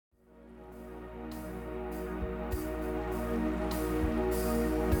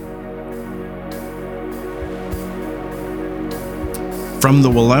From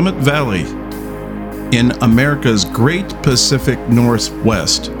the Willamette Valley in America's Great Pacific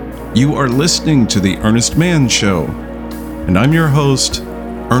Northwest, you are listening to the Earnest Mann Show, and I'm your host,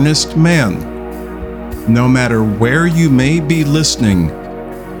 Earnest Mann. No matter where you may be listening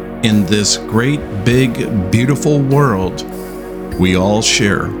in this great, big, beautiful world we all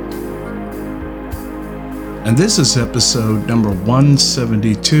share. And this is episode number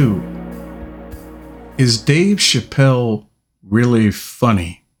 172. Is Dave Chappelle really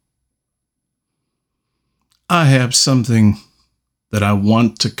funny? I have something that I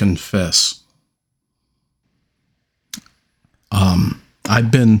want to confess.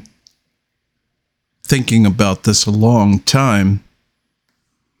 I've been thinking about this a long time,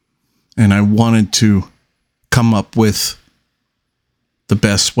 and I wanted to come up with the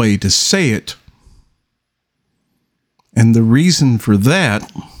best way to say it. And the reason for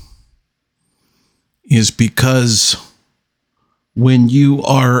that is because when you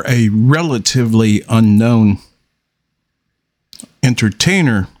are a relatively unknown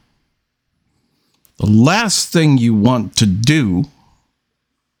entertainer, the last thing you want to do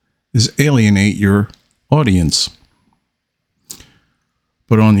is alienate your audience.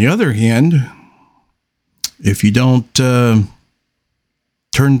 But on the other hand, if you don't turn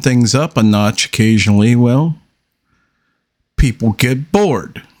things up a notch occasionally, well, people get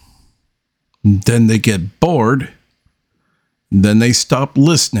bored. Then they get bored. Then they stop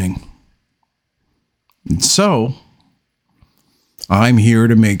listening. And so, I'm here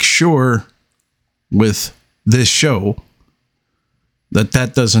to make sure with this show that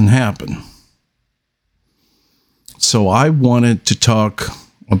that doesn't happen. So I wanted to talk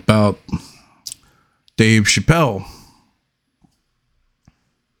about Dave Chappelle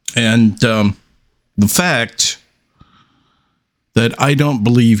and the fact that I don't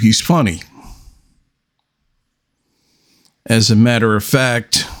believe he's funny. As a matter of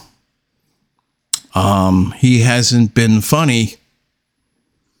fact, he hasn't been funny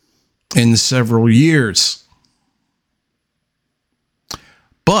in several years.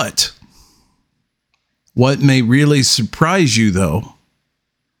 But what may really surprise you, though,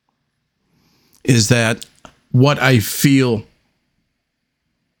 is that what I feel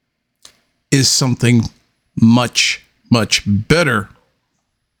is something much, much better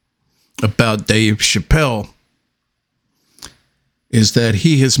about Dave Chappelle is that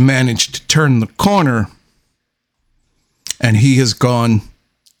he has managed to turn the corner and he has gone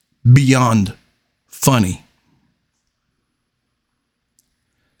beyond funny.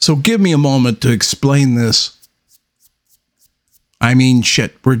 So give me a moment to explain this. I mean,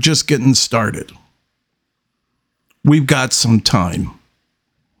 shit, we're just getting started. We've got some time.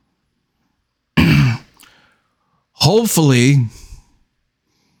 Hopefully,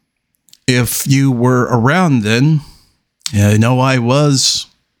 if you were around then, I know I was.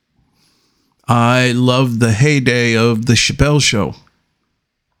 I loved the heyday of the Chappelle Show.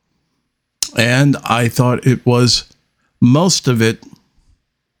 And I thought it was mostly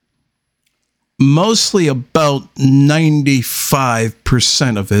about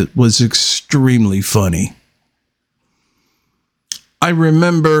 95% of it was extremely funny. I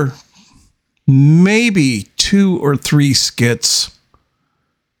remember maybe 2 or 3 skits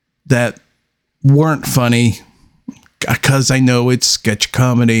that weren't funny because I know it's sketch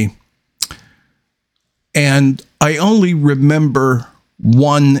comedy. And I only remember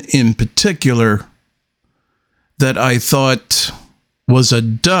one in particular that I thought was a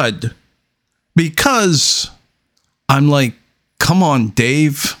dud because I'm like, come on,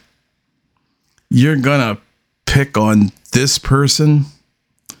 Dave, you're gonna pick on this person.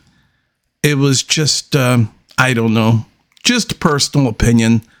 It was just, I don't know, just a personal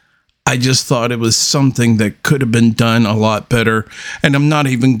opinion. I just thought it was something that could have been done a lot better. And I'm not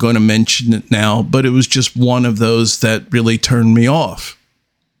even going to mention it now, but it was just one of those that really turned me off.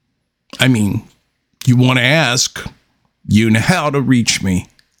 I mean, you want to ask, you know how to reach me.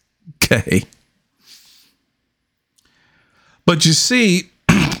 Okay. But you see,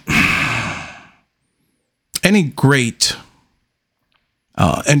 any great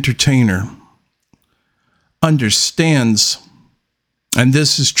entertainer understands, and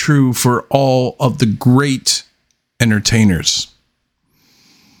this is true for all of the great entertainers,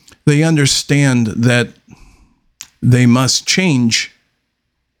 they understand that they must change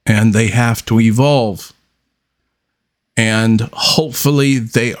and they have to evolve. And hopefully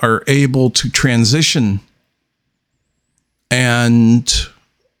they are able to transition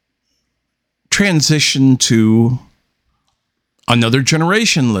to another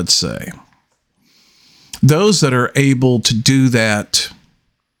generation, let's say. Those that are able to do that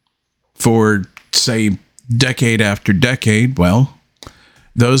for, say, decade after decade, well,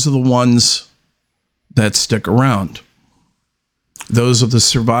 Those are the ones that stick around. Those are the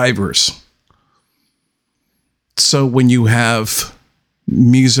survivors. So when you have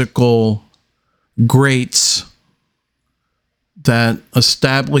musical greats that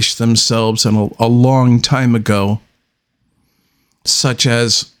established themselves a long time ago, such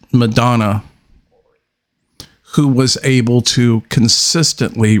as Madonna, who was able to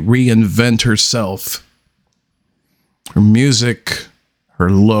consistently reinvent herself, her music, her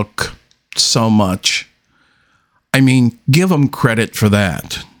look, so much. I mean, give them credit for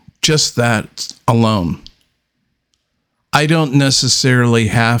that. Just that alone. I don't necessarily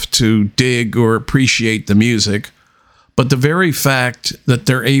have to dig or appreciate the music, but the very fact that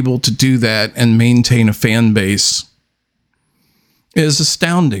they're able to do that and maintain a fan base is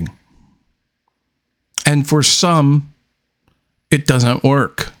astounding. And for some, it doesn't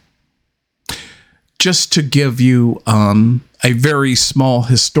work. Just to give you a very small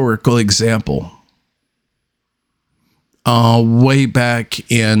historical example. Way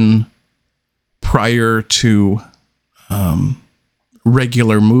back in prior to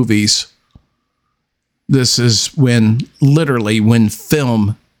regular movies, this is when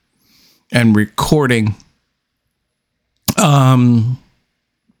film and recording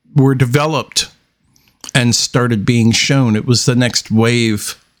were developed and started being shown. It was the next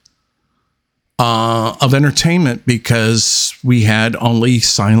wave of entertainment, because we had only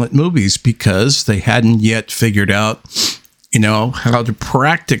silent movies, because they hadn't yet figured out, how to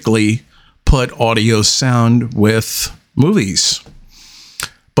practically put audio sound with movies.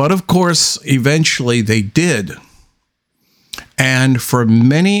 But of course, eventually they did. And for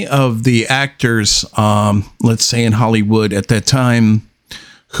many of the actors, let's say in Hollywood at that time,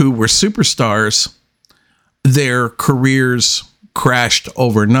 who were superstars, their careers crashed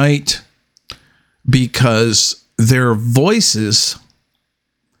overnight because their voices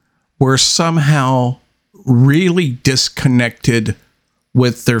were somehow really disconnected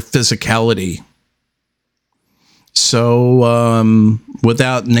with their physicality. So,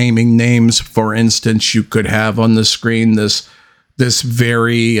 without naming names, for instance, you could have on the screen this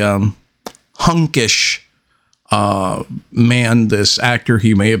very hunkish man, this actor.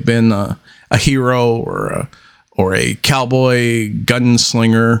 He may have been a hero or a cowboy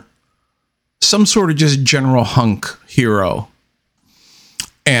gunslinger, some sort of just general hunk hero.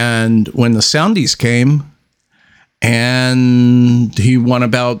 And when the Soundies came and he went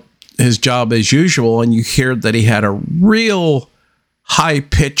about his job as usual, and you hear that he had a real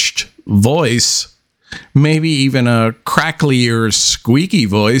high-pitched voice, maybe even a crackly or squeaky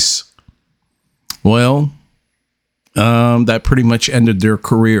voice, well, that pretty much ended their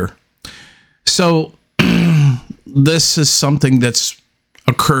career. So this is something that's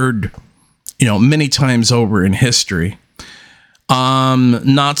occurred, many times over in history.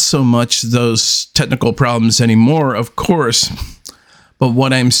 Not so much those technical problems anymore, of course. But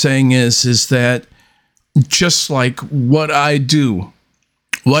what I'm saying is that just like what I do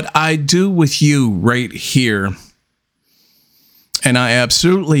with you right here, and I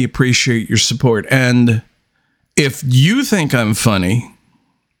absolutely appreciate your support. And if you think I'm funny,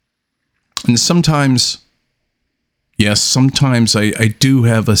 and sometimes I do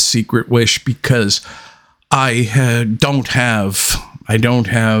have a secret wish, because I don't have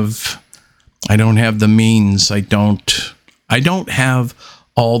the means. I don't have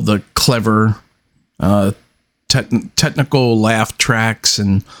all the clever technical laugh tracks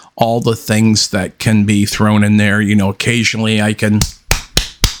and all the things that can be thrown in there. Occasionally I can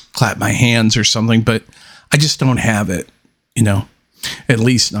clap my hands or something, but I just don't have it, at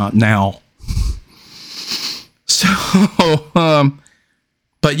least not now. So,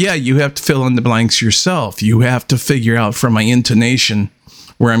 but yeah, you have to fill in the blanks yourself. You have to figure out from my intonation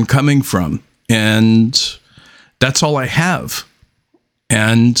where I'm coming from. And that's all I have.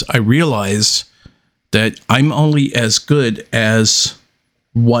 And I realize that I'm only as good as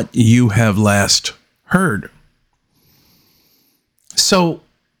what you have last heard. So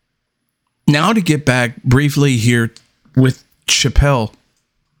now to get back briefly here with Chappelle.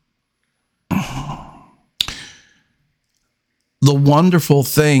 The wonderful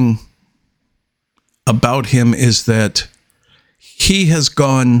thing about him is that he has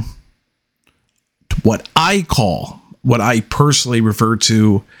gone to what I personally refer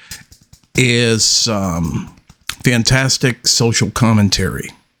to is fantastic social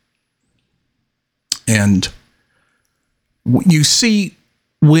commentary. And you see,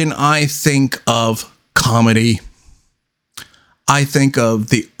 when I think of comedy, I think of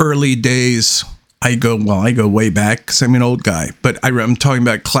the early days. I go way back because I'm an old guy, but I'm talking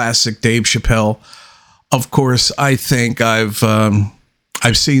about classic Dave Chappelle. Of course, I think I've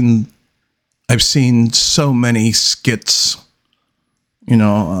I've seen so many skits,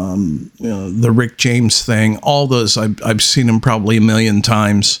 the Rick James thing, all those. I've seen them probably a million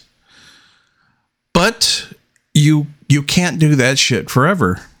times. But you can't do that shit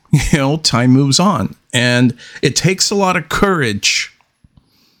forever. Time moves on, and it takes a lot of courage.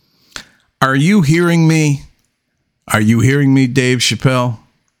 Are you hearing me? Are you hearing me, Dave Chappelle?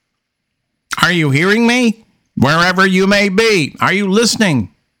 Are you hearing me? Wherever you may be, are you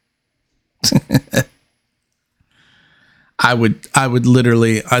listening? I would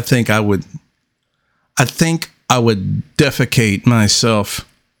literally, I think I would defecate myself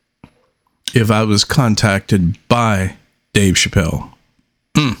if I was contacted by Dave Chappelle.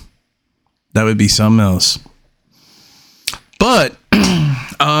 That would be something else. But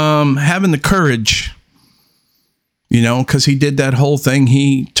having the courage, because he did that whole thing.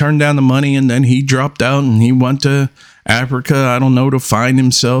 He turned down the money and then he dropped out and he went to Africa, I don't know, to find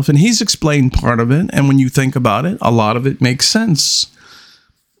himself. And he's explained part of it. And when you think about it, a lot of it makes sense.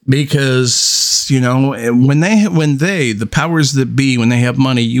 Because, when the powers that be, when they have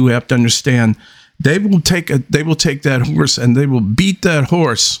money, you have to understand, they will take that horse and they will beat that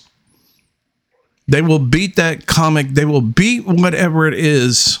horse. They will beat that comic. They will beat whatever it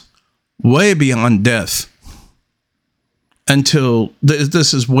is way beyond death. Until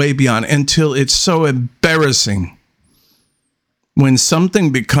this is way beyond, until it's so embarrassing. When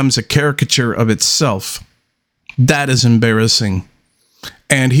something becomes a caricature of itself, that is embarrassing.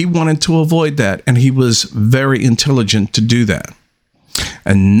 And he wanted to avoid that. And he was very intelligent to do that.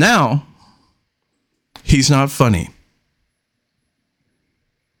 And now, he's not funny.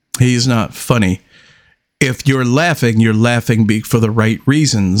 He's not funny. If you're laughing for the right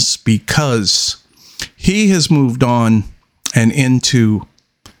reasons, because he has moved on and into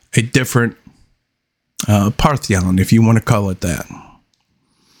a different Parthenon, if you want to call it that.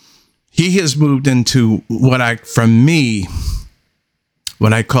 He has moved into what I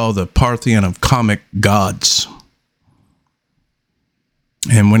call the Parthenon of comic gods.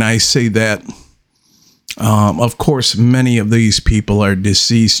 And when I say that, of course, many of these people are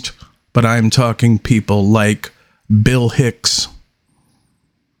deceased, but I'm talking people like Bill Hicks.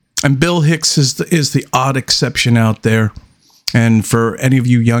 And Bill Hicks is the odd exception out there. And for any of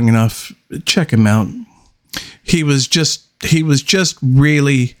you young enough, check him out. He was just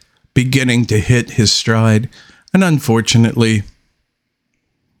really beginning to hit his stride. And unfortunately,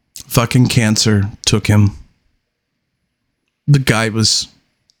 fucking cancer took him. The guy was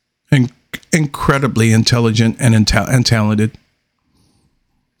incredibly intelligent and talented.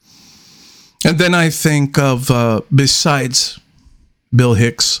 And then I think of, besides Bill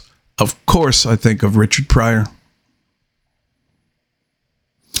Hicks, of course, I think of Richard Pryor.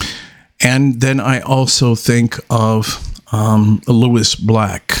 And then I also think of Lewis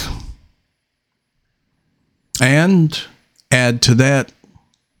Black. And add to that,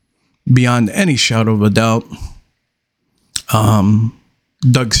 beyond any shadow of a doubt,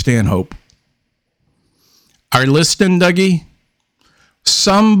 Doug Stanhope. Are you listening, Dougie?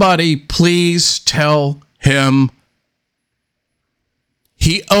 Somebody please tell him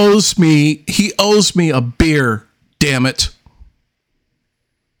he owes me a beer, damn it.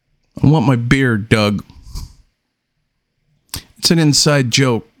 I want my beer, Doug. It's an inside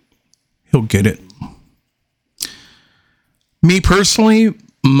joke. He'll get it. Me personally,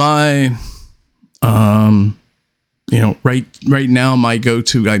 my, right now, my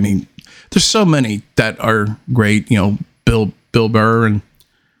go-to, I mean, there's so many that are great, Bill Burr, and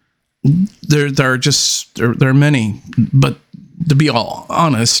there are many, but to be all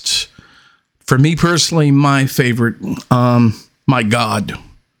honest, for me personally, my favorite, my God,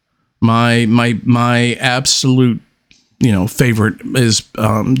 my absolute, favorite is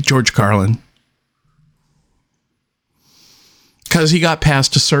George Carlin. Because he got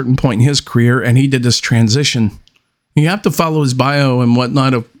past a certain point in his career and he did this transition. You have to follow his bio and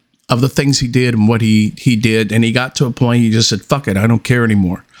whatnot of the things he did and what he did. And he got to a point he just said, fuck it, I don't care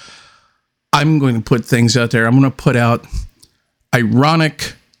anymore. I'm going to put things out there. I'm going to put out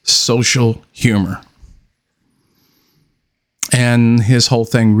ironic social humor. And his whole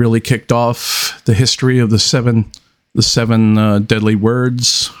thing really kicked off the history of the seven deadly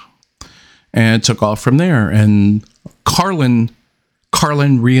words, and it took off from there. And Carlin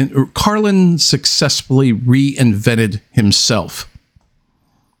successfully reinvented himself,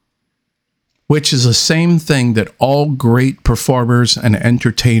 which is the same thing that all great performers and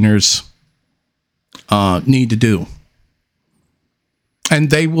entertainers need to do. And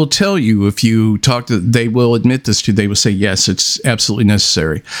they will tell you, if you talk to, they will admit this to you. They will say, yes, it's absolutely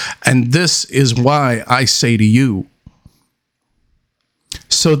necessary. And this is why I say to you,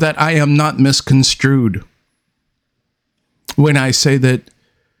 so that I am not misconstrued when I say that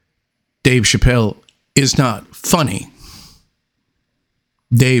Dave Chappelle is not funny.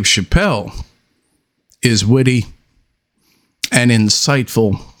 Dave Chappelle is witty and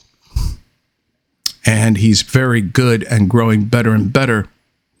insightful, and he's very good and growing better and better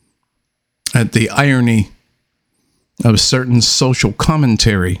at the irony of certain social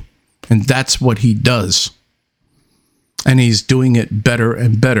commentary, and that's what he does. And he's doing it better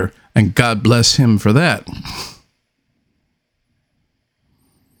and better, and God bless him for that.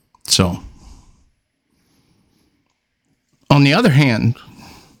 So, on the other hand,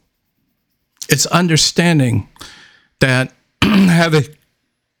 it's understanding that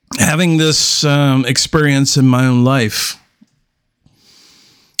having this experience in my own life,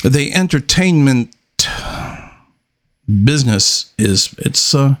 the entertainment business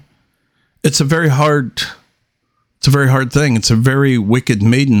it's a very hard thing. It's a very wicked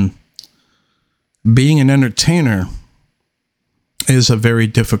maiden. Being an entertainer is a very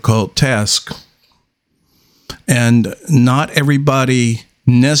difficult task, and not everybody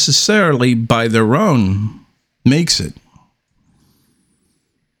necessarily by their own makes it,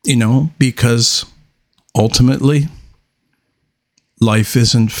 because ultimately life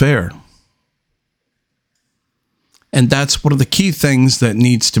isn't fair. And that's one of the key things that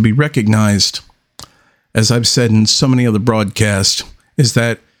needs to be recognized, as I've said in so many other broadcasts, is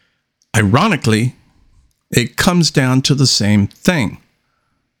that ironically, it comes down to the same thing.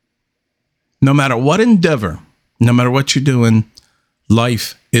 No matter what endeavor, no matter what you're doing,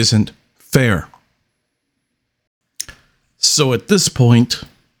 life isn't fair. So at this point,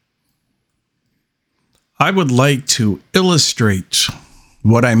 I would like to illustrate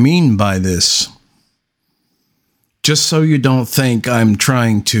what I mean by this, just so you don't think I'm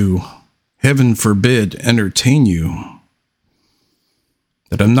trying to, heaven forbid, entertain you.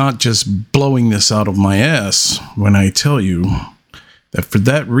 That I'm not just blowing this out of my ass when I tell you that for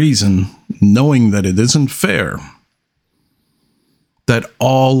that reason, knowing that it isn't fair, that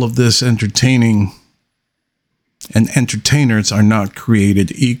all of this entertaining and entertainers are not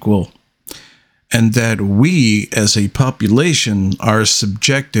created equal, and that we as a population are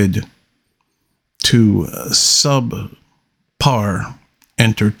subjected to subpar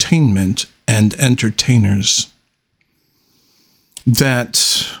entertainment and entertainers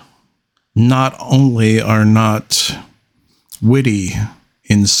that not only are not witty,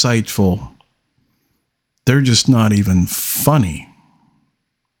 insightful, they're just not even funny.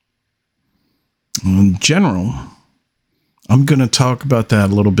 In general, I'm going to talk about that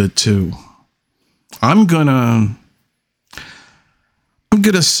a little bit too. I'm going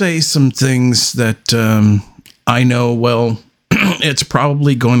to say some things that I know, well, it's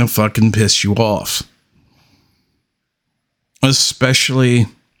probably going to fucking piss you off. Especially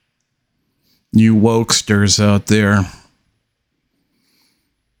you wokesters out there.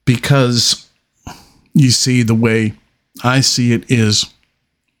 Because you see, the way I see it is,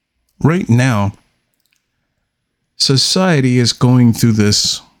 right now, society is going through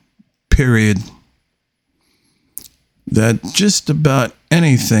this period that just about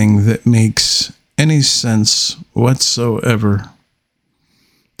anything that makes any sense whatsoever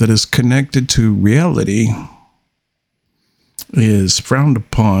that is connected to reality is frowned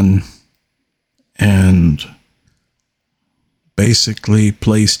upon and basically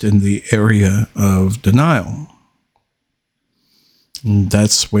placed in the area of denial. And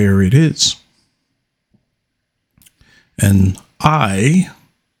that's where it is. And I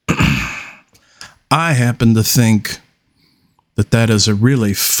happen to think that is a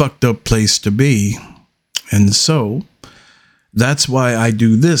really fucked up place to be. And so that's why I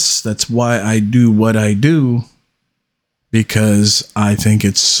do this. That's why I do what I do. Because I think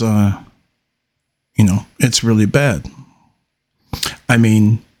it's, it's really bad. I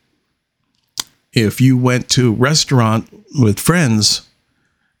mean, if you went to a restaurant with friends,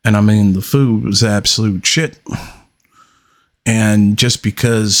 and the food was absolute shit, and just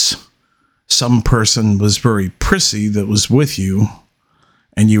because some person was very prissy that was with you,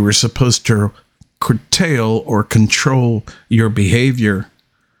 and you were supposed to curtail or control your behavior,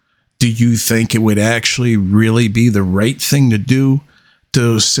 do you think it would actually really be the right thing to do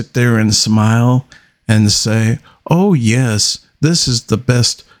to sit there and smile and say, oh yes, this is the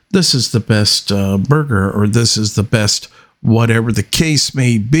best burger, or this is the best whatever the case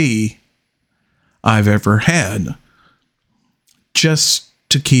may be I've ever had, just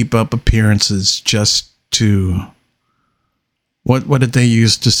to keep up appearances, just to, what did they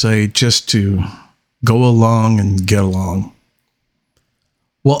used to say, just to go along and get along?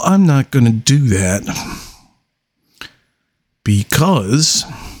 Well, I'm not going to do that, because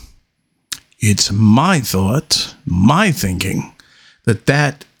it's my thought, my thinking,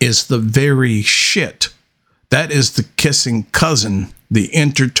 that is the very shit. That is the kissing cousin, the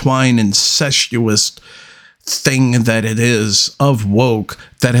intertwined, incestuous thing that it is of woke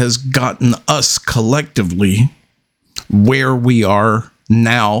that has gotten us collectively where we are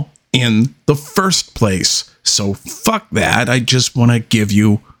now in the first place. So fuck that. I just want to give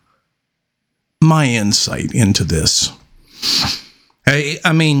you my insight into this.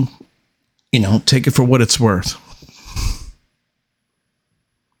 I mean, take it for what it's worth.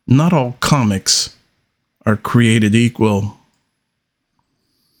 Not all comics are created equal.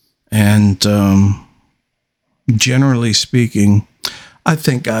 And generally speaking, I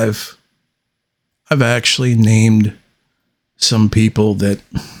think I've actually named some people that,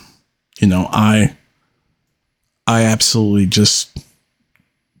 I absolutely just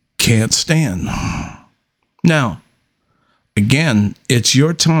can't stand. Now, again, it's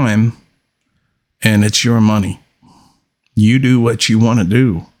your time and it's your money. You do what you want to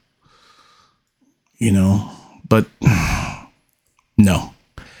do, but no,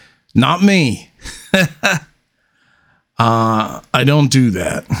 not me. I don't do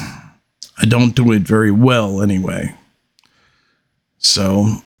that. I don't do it very well anyway.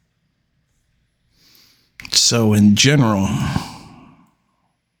 So in general,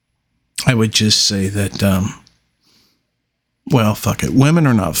 I would just say that, well, fuck it. Women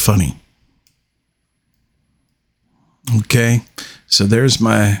are not funny. Okay. So there's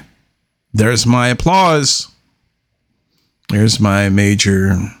my applause. There's my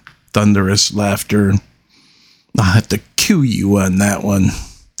major thunderous laughter. I'll have to cue you on that one.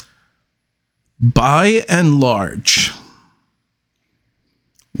 By and large,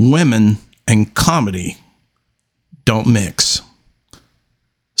 women and comedy don't mix.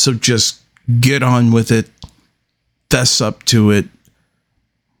 So just get on with it. Fess up to it.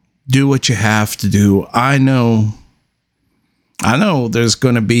 Do what you have to do. I know there's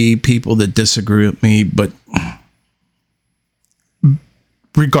going to be people that disagree with me, but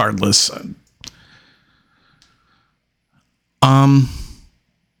regardless,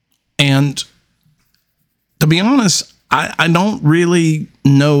 and to be honest, I don't really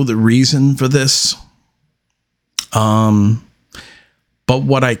know the reason for this. But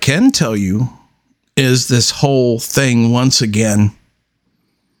what I can tell you is this whole thing, once again,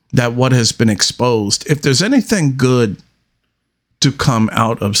 that what has been exposed, if there's anything good to come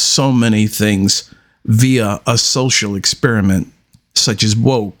out of so many things via a social experiment such as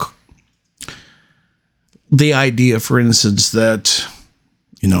woke, the idea, for instance, that,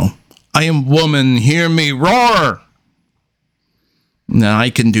 I am woman, hear me roar. Now I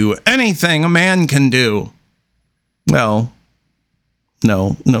can do anything a man can do. Well,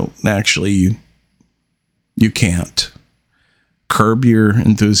 no, actually, you can't. Curb your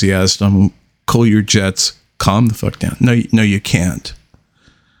enthusiasm, cool your jets, calm the fuck down. No, you can't.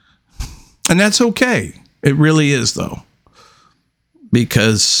 And that's okay. It really is, though.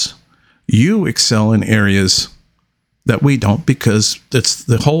 Because you excel in areas that we don't, because it's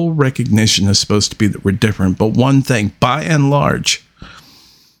the whole recognition is supposed to be that we're different. But one thing, by and large,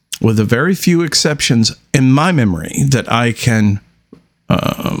 with a very few exceptions in my memory that I can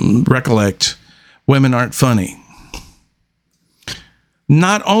recollect, women aren't funny.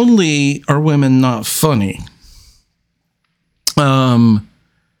 Not only are women not funny,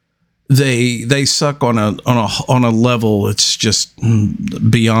 they suck on a level it's just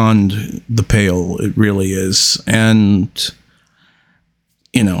beyond the pale. It really is. And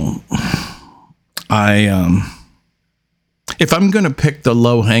if I'm going to pick the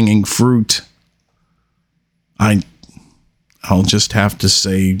low-hanging fruit, I'll just have to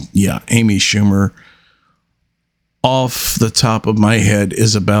say, yeah, Amy Schumer, off the top of my head,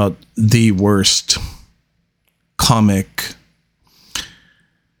 is about the worst comic.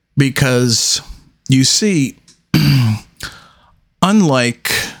 Because, you see, unlike,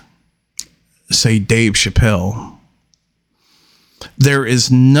 say, Dave Chappelle, there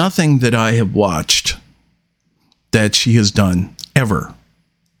is nothing that I have watched that she has done ever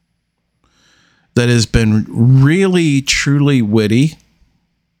that has been really, truly witty,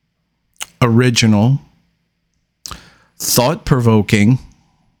 original, thought-provoking,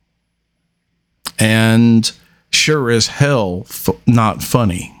 and sure as hell not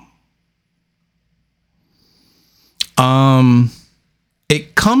funny.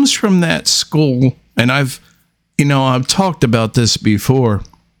 It comes from that school, and I've talked about this before.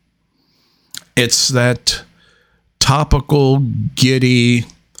 It's that topical, giddy,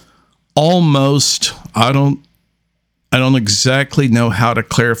 almost, I don't exactly know how to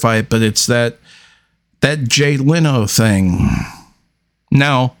clarify it, but it's that that Jay Leno thing.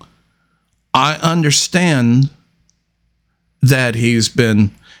 Now, I understand that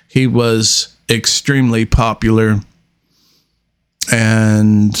he was extremely popular,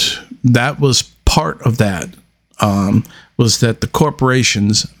 and that was part of that, was that the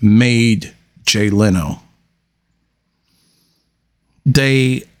corporations made Jay Leno.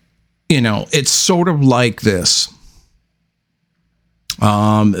 They, it's sort of like this.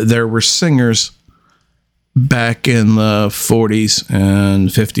 There were singers back in the 40s and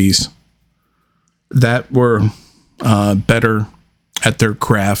 50s that were better at their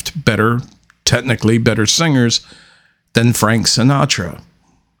craft, technically better singers than Frank Sinatra.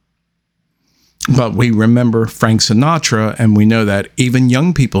 But we remember Frank Sinatra, and we know that even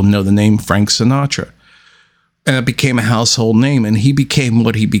young people know the name Frank Sinatra. And it became a household name, and he became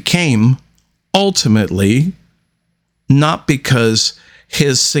what he became ultimately, not because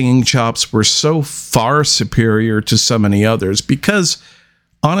his singing chops were so far superior to so many others, because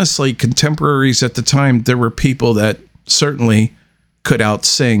honestly, contemporaries at the time, there were people that certainly could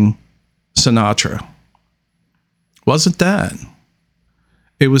outsing Sinatra. Wasn't that?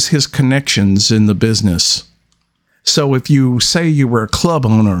 It was his connections in the business. So if you say you were a club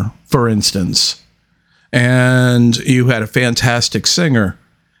owner, for instance, and you had a fantastic singer,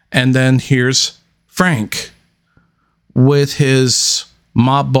 and then here's Frank with his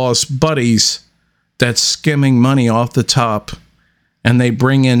mob boss buddies that's skimming money off the top, and they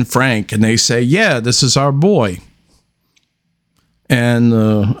bring in Frank and they say, yeah, this is our boy. And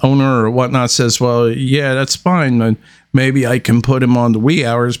the owner or whatnot says, well, yeah, that's fine. And maybe I can put him on the wee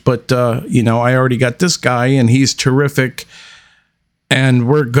hours, but, I already got this guy and he's terrific. And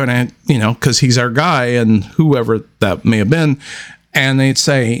we're going to, because he's our guy, and whoever that may have been. And they'd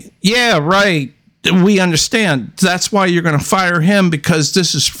say, yeah, right. We understand. That's why you're going to fire him, because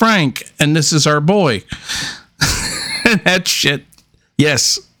this is Frank and this is our boy. And that shit.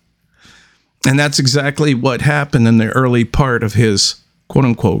 Yes. And that's exactly what happened in the early part of his quote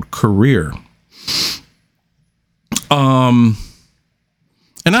unquote career. And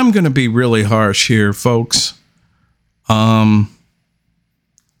I'm going to be really harsh here, folks.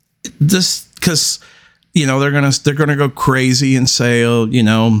 This, because, they're going to go crazy and say, oh,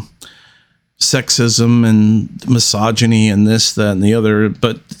 sexism and misogyny and this, that, and the other.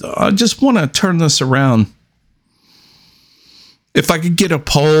 But I just want to turn this around. If I could get a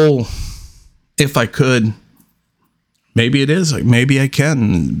poll, if I could, maybe it is, maybe I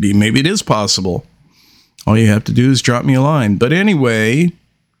can, maybe it is possible. All you have to do is drop me a line. But anyway,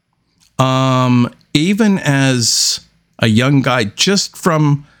 even as a young guy, just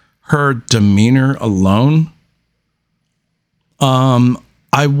from her demeanor alone,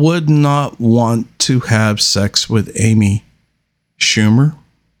 I would not want to have sex with Amy Schumer,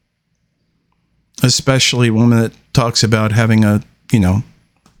 especially a woman that talks about having a,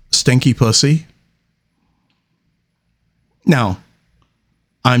 stinky pussy. Now,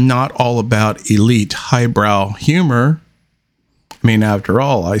 I'm not all about elite highbrow humor. I mean, after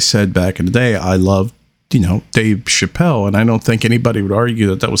all, I said back in the day, I loved, Dave Chappelle, and I don't think anybody would argue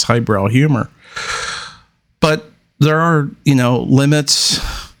that that was highbrow humor. But there are, limits,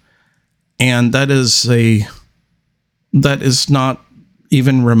 and that is not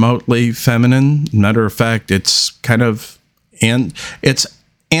even remotely feminine. Matter of fact, it's kind of, and it's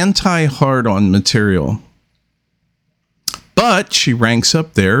anti-hard-on material. But she ranks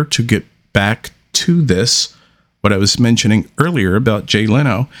up there, to get back to this, what I was mentioning earlier about Jay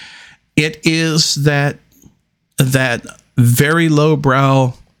Leno. It is that very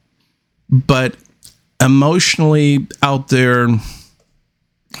lowbrow, but emotionally out there,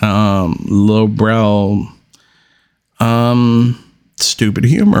 lowbrow, stupid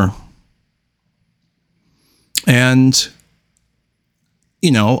humor. And,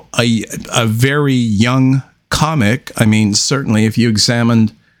 a very young comic. I mean, certainly if you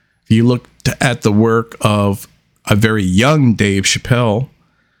looked at the work of a very young Dave Chappelle,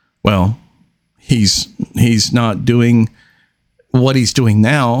 well, he's not doing what he's doing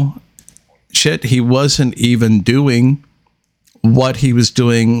now. Shit, he wasn't even doing what he was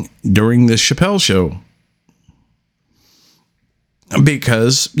doing during the Chappelle show.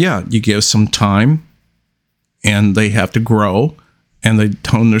 Because, yeah, you give some time and they have to grow and they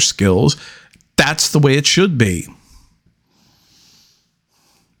hone their skills. That's the way it should be.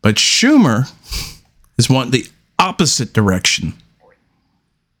 But Schumer is wanting the opposite direction.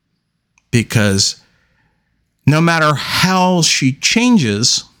 Because no matter how she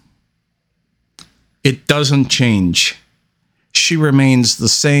changes, it doesn't change. She remains the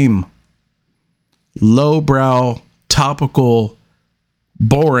same lowbrow, topical,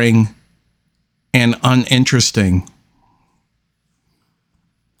 boring and uninteresting.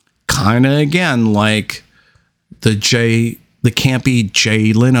 Kind of again like the campy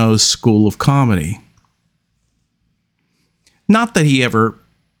Jay Leno's School of Comedy. Not that he ever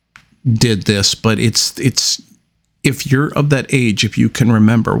did this, but it's if you're of that age, if you can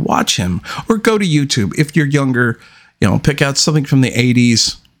remember, watch him or go to YouTube. If you're younger, pick out something from the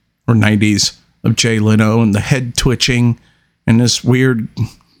 80s or 90s of Jay Leno and the head twitching and this weird,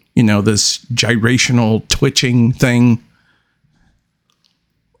 this gyrational twitching thing.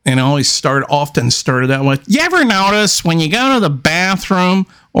 And I always often started out with, you ever notice when you go to the bathroom,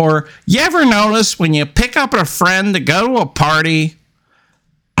 or you ever notice when you pick up a friend to go to a party?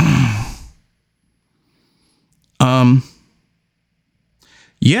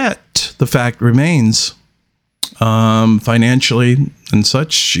 Yet the fact remains, financially and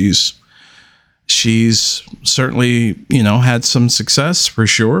such, she's certainly, had some success for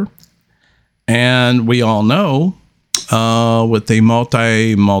sure. And we all know, with the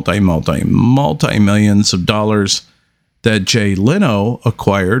multi-millions of dollars that Jay Leno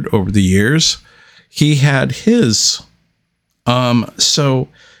acquired over the years, he had his. So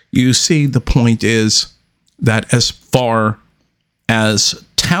you see, the point is that as far as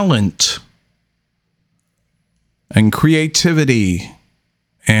talent and creativity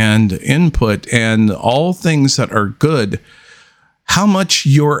and input and all things that are good, how much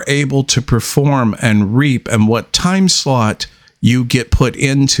you're able to perform and reap and what time slot you get put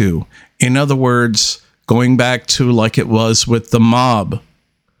into. In other words, going back to like it was with the mob,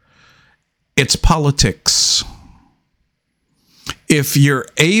 it's politics. If you're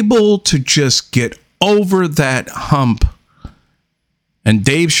able to just get over that hump, and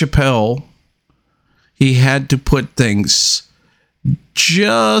Dave Chappelle, he had to put things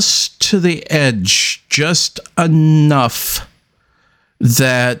just to the edge, just enough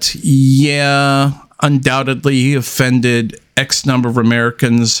that, undoubtedly he offended X number of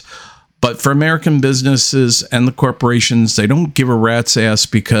Americans. But for American businesses and the corporations, they don't give a rat's ass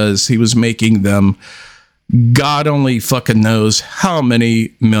because he was making them God only fucking knows how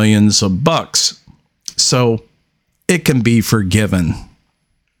many millions of bucks. So it can be forgiven.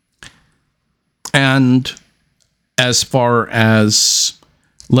 And as far as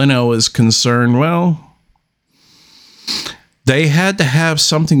Leno is concerned, well, they had to have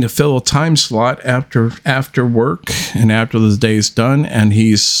something to fill a time slot after work and after the day's done, and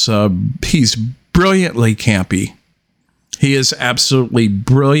he's brilliantly campy. He is absolutely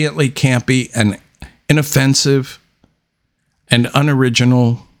brilliantly campy and inoffensive and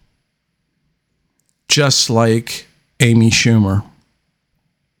unoriginal, just like Amy Schumer.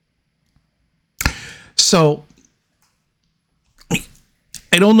 So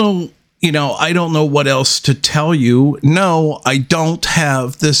I don't know. I don't know what else to tell you. No, I don't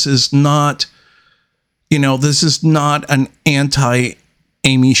have. This is not an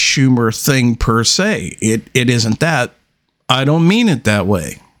anti-Amy Schumer thing per se. It isn't that. I don't mean it that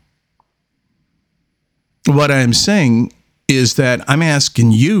way. What I'm saying is that I'm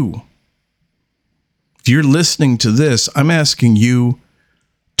asking you, if you're listening to this, I'm asking you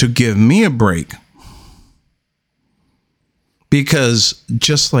to give me a break. Because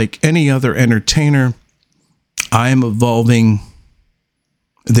just like any other entertainer, I am evolving.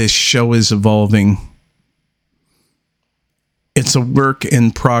 This show is evolving. It's a work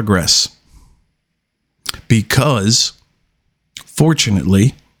in progress. Because,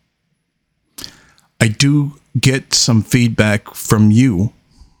 fortunately, I do get some feedback from you.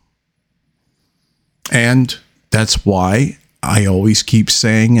 And that's why I always keep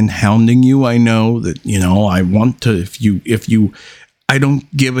saying and hounding you. I know that, I want to, I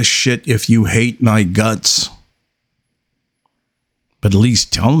don't give a shit if you hate my guts, but at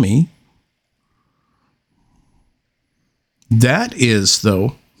least tell me. That is,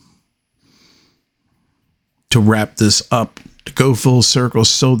 though, to wrap this up, to go full circle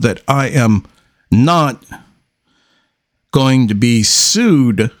so that I am not going to be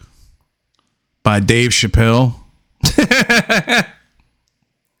sued by Dave Chappelle.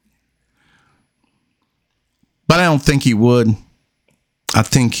 But I don't think he would. I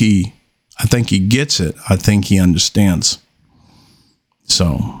think he gets it. I think he understands.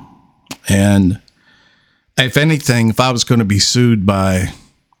 So, and if anything, if I was going to be sued by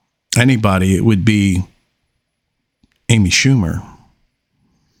anybody, it would be Amy Schumer.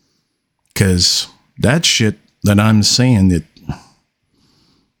 Because that shit that I'm saying, that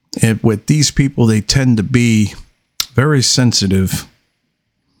with these people, they tend to be very sensitive.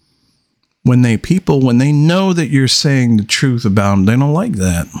 When they know that you're saying the truth about them, they don't like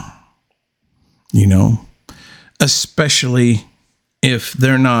that. Especially if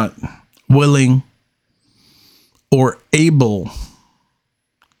they're not willing, or able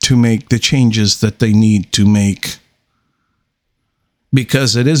to make the changes that they need to make.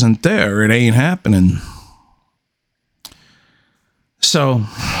 Because it isn't there, it ain't happening. So,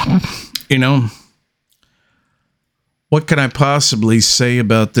 what can I possibly say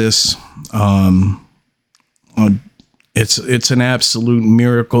about this? It's an absolute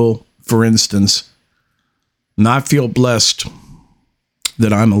miracle. For instance, and I feel blessed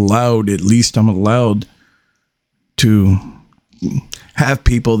that I'm allowed to have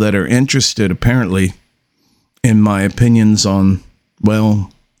people that are interested, apparently, in my opinions on,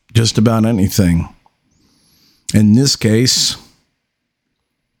 well, just about anything. In this case,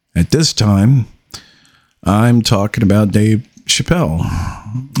 at this time, I'm talking about Dave Chappelle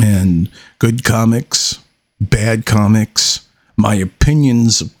and good comics, bad comics, my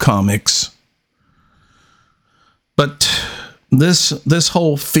opinions of comics. But this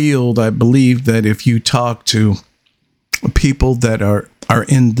whole field, I believe that if you talk to people that are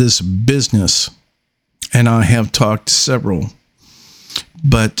in this business, and I have talked to several,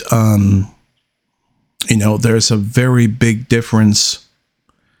 but there's a very big difference.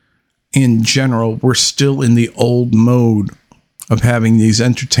 In general, we're still in the old mode of having these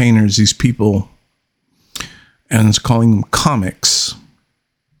entertainers, these people, and it's calling them comics.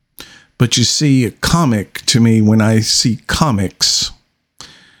 But you see, a comic, to me, when I see comics,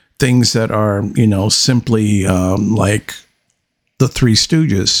 things that are, simply like the Three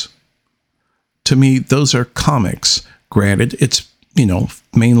Stooges, to me, those are comics. Granted, it's,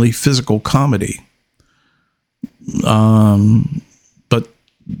 mainly physical comedy. But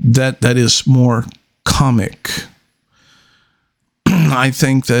that is more comic. I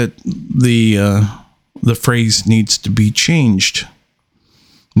think that the phrase needs to be changed.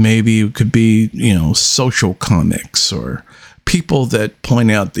 Maybe it could be, social comics, or people that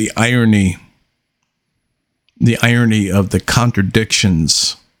point out the irony of the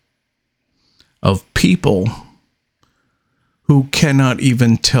contradictions of people who cannot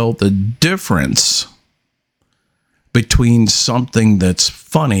even tell the difference between something that's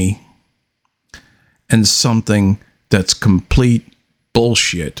funny and something that's complete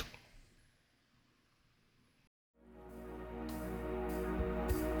bullshit.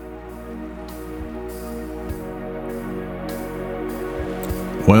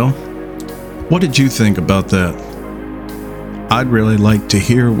 Well, what did you think about that? I'd really like to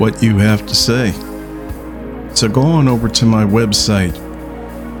hear what you have to say. So go on over to my website,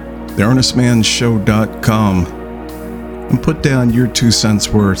 theearnestmanshow.com, and put down your 2 cents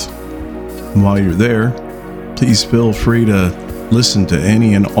worth. And while you're there, please feel free to listen to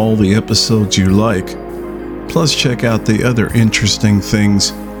any and all the episodes you like. Plus, check out the other interesting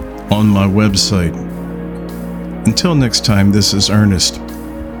things on my website. Until next time, this is Earnest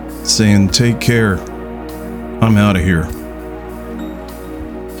saying take care. I'm out of here.